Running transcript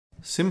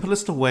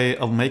Simplest way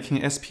of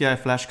making SPI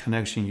flash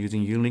connection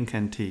using Unilink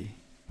NT.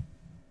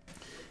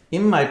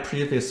 In my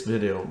previous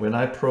video, when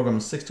I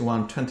programmed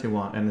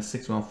 6121 and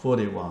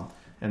 6141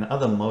 and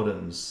other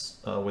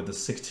modems with the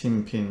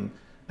 16-pin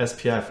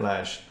SPI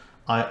flash,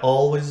 I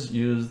always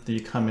use the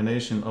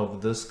combination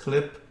of this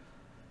clip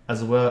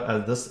as well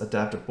as this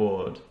adapter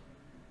board.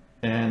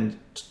 And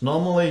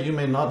normally you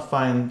may not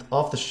find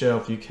off the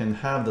shelf you can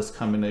have this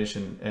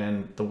combination,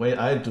 and the way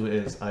I do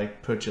is I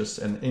purchase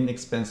an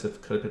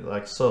inexpensive clip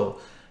like so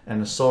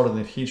and solder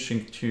the heat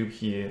shrink tube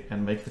here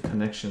and make the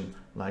connection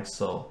like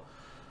so.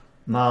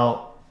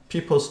 Now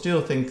people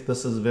still think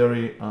this is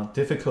very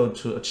difficult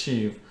to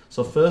achieve.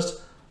 So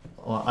first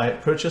I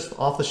purchased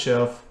off the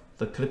shelf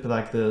the clip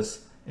like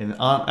this, and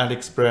on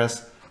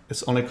AliExpress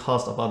it's only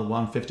cost about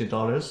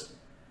 $150.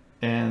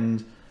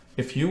 And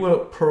if you will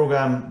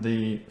program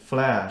the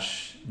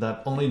flash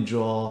that only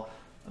draw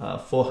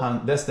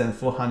less than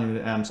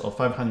 400 milliamps or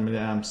 500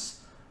 milliamps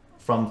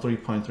from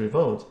 3.3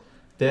 volt,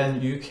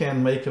 then you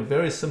can make a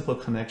very simple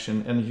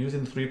connection and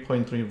using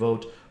 3.3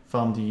 volt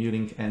from the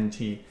Unilink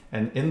NT.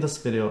 And in this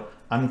video,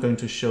 I'm going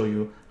to show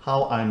you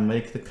how I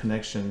make the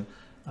connection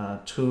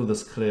to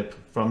this clip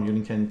from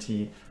Unilink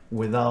NT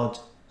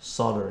without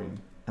soldering.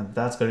 And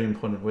that's very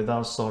important,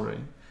 without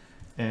soldering.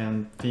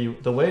 And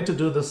the way to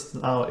do this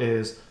now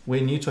is we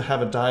need to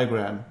have a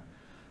diagram.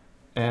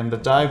 And the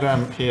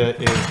diagram here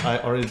is, I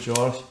already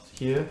draw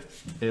here,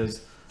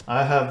 is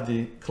I have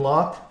the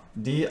clock,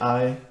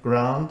 DI,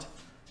 ground,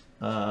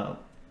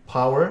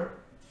 power,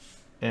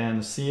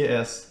 and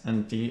CS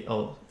and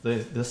DO.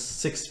 The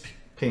 6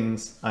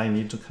 pins I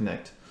need to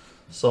connect.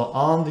 So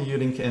on the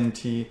Unilink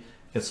NT,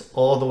 it's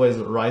all the way to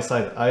the right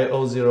side,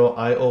 IO0,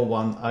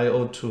 IO1,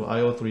 IO2,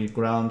 IO3,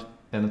 ground,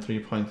 and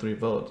 3.3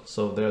 volt.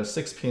 So there are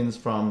 6 pins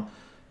from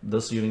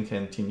this Unilink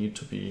NT need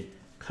to be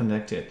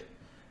connected.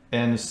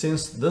 And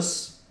since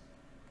this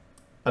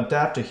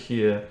adapter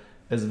here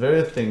is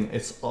very thin,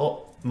 it's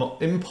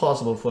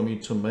impossible for me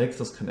to make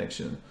this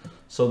connection.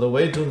 So the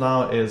way to do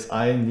now is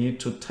I need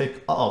to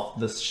take off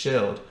this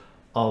shield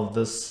of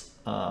this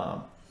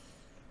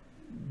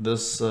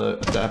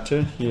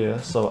adapter here.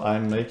 So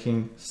I'm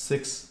making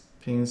 6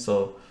 pins.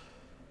 So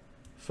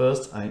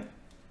first I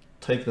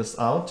take this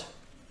out.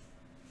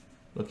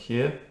 Look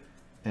here,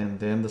 and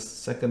then the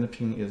second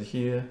pin is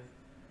here.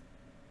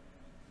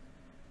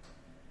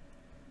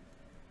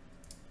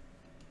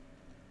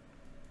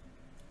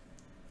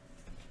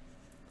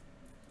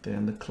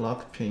 Then the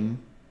clock pin.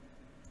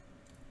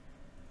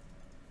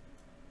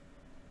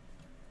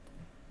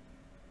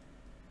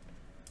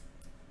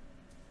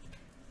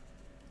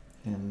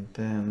 And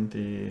then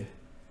the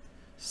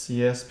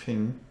CS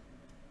pin.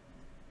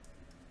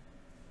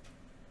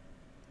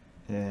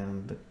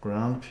 And the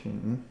ground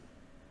pin.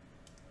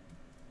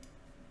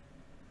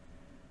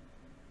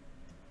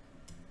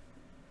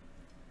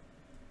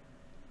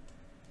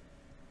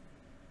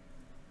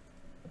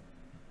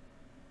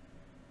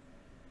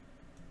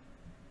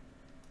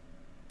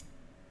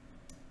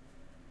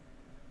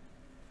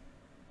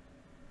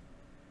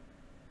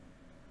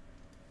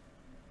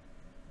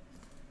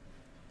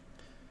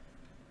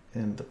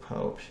 And the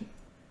power pin.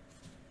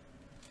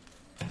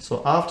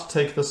 So after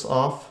take this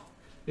off,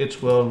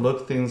 it will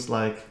look things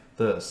like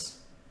this,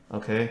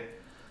 okay?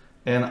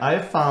 And I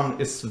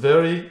found it's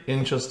very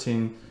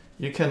interesting.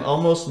 You can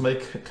almost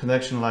make a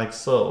connection like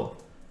so,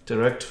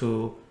 direct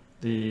to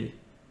the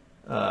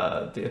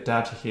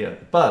adapter here.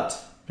 But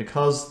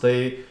because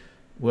they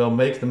will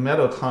make the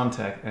metal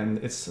contact and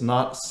it's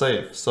not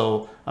safe,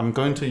 so I'm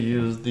going to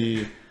use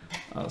the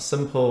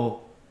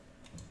simple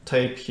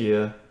tape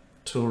here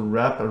to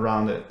wrap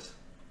around it.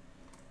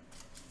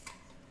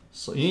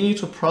 So you need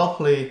to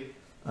properly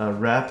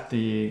wrap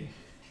the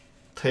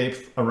tape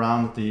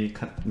around the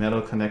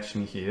metal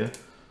connection here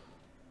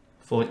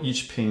for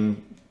each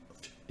pin,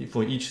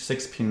 for each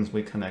 6 pins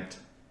we connect.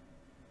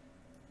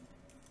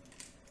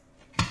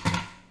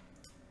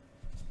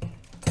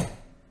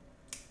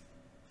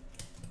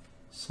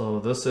 So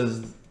this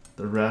is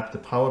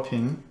the power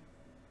pin.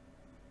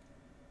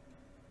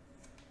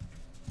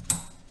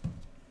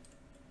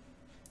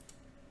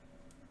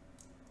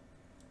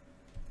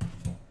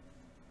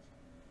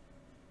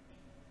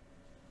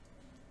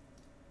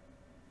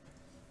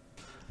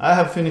 I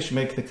have finished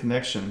making the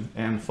connection,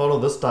 and follow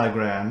this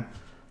diagram.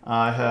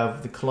 I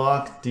have the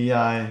clock,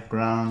 DI,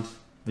 ground,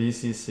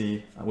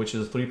 VCC, which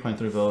is 3.3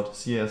 volt,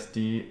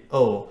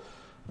 CSDO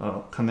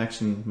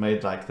connection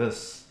made like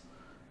this.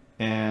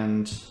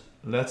 And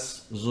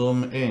let's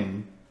zoom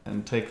in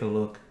and take a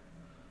look.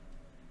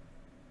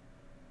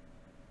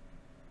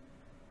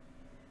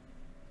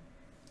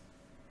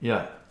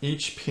 Yeah,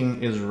 each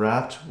pin is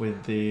wrapped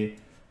with the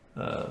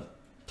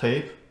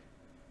tape.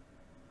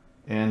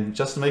 And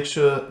just make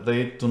sure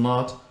they do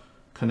not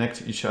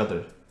connect each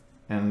other.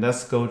 And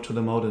let's go to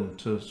the modem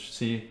to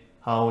see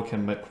how we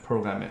can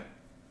program it.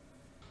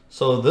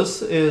 So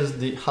this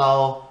is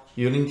how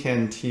Unilink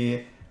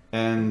NT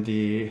and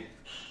the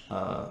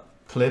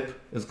clip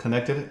is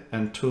connected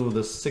and to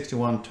the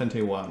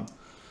 6121.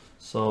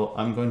 So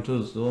I'm going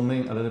to zoom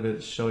in a little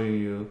bit, show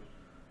you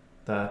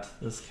that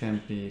this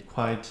can be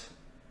quite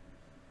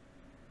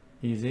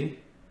easy,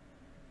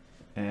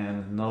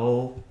 and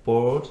no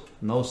board,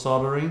 no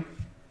soldering.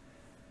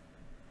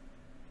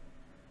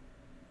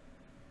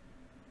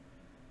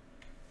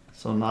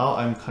 So now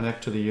I'm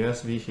connected to the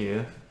USB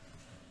here,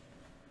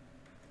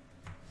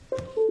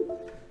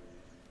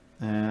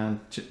 and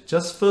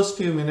just first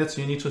few minutes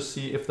you need to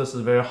see if this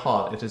is very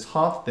hot. If it's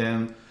hot,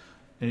 then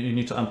you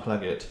need to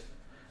unplug it.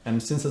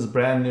 And since it's a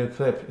brand new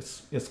clip,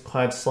 it's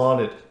quite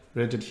solid,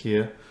 rigid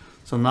here.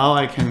 So now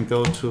I can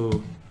go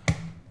to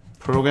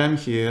program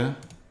here,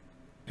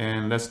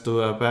 and let's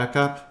do a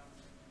backup.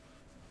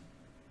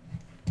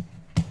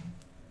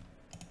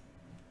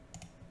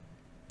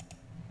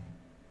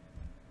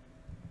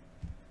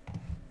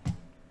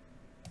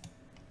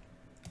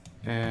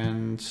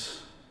 And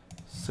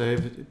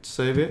save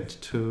it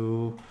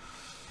to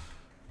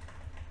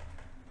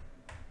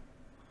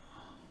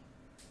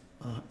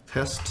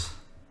test,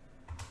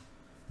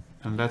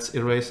 and let's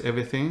erase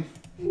everything.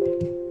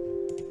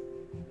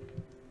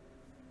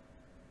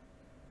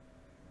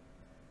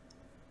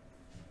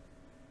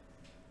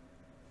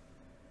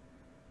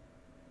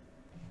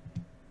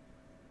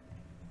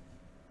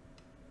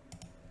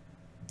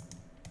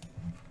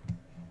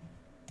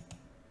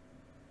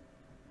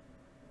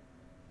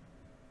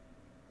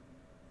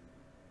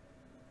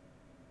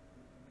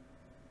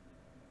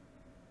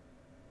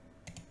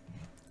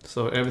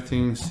 So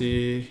everything,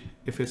 see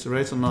if it's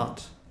erased or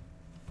not.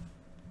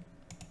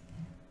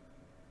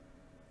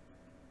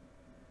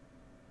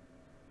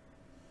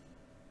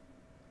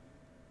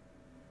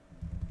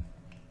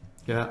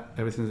 Yeah,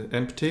 everything's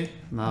empty.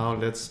 Now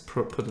let's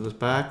put this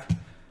back,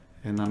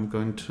 and I'm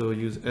going to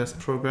use S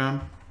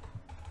program.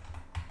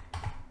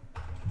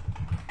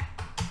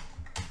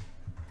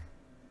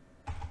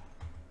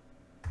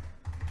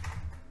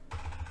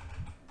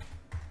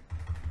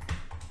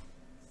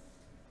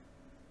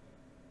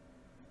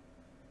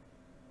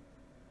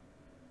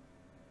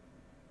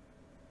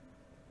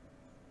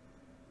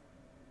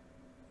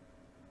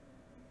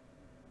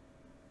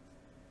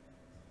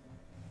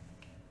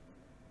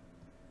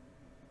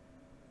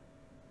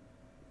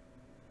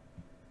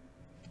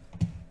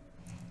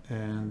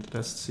 And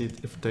let's see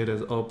if data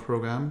is all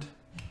programmed.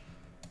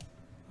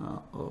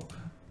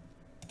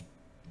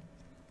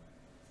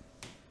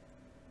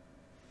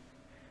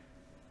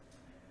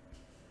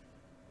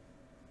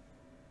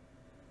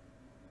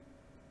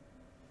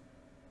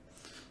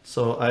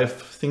 So I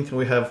think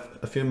we have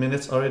a few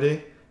minutes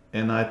already,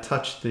 and I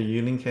touched the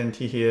U-Link NT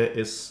here.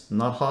 It's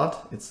not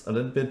hot, it's a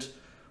little bit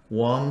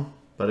warm,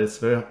 but it's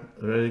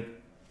very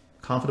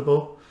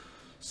comfortable.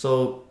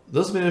 So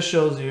this video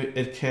shows you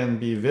it can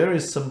be very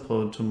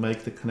simple to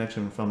make the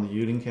connection from the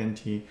U-Link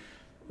NT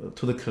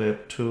to the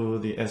clip to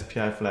the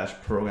SPI flash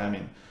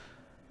programming.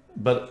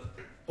 But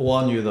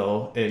warn you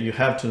though, you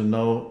have to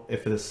know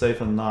if it is safe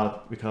or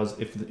not, because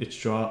if it's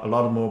drawn a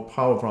lot more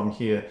power from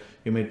here,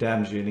 you may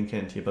damage U-Link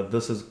NT, but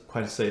this is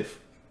quite safe.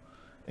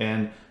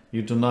 And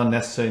you do not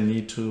necessarily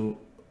need to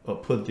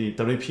put the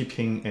WP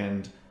pin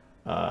and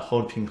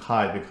hold pin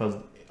high, because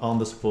on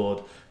this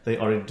board, they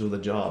already do the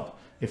job.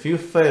 If you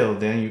fail,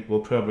 then you will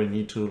probably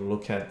need to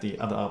look at the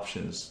other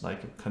options,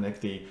 like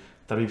connect the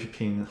WP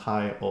pin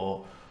high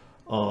or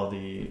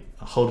the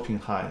hold pin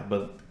high.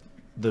 But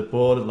the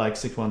board like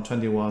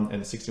 6121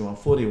 and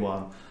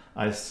 6141,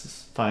 I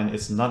find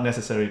it's not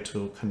necessary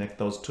to connect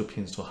those two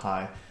pins to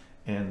high.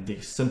 And the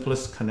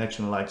simplest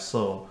connection like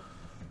so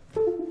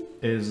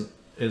is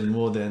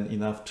more than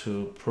enough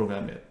to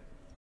program it.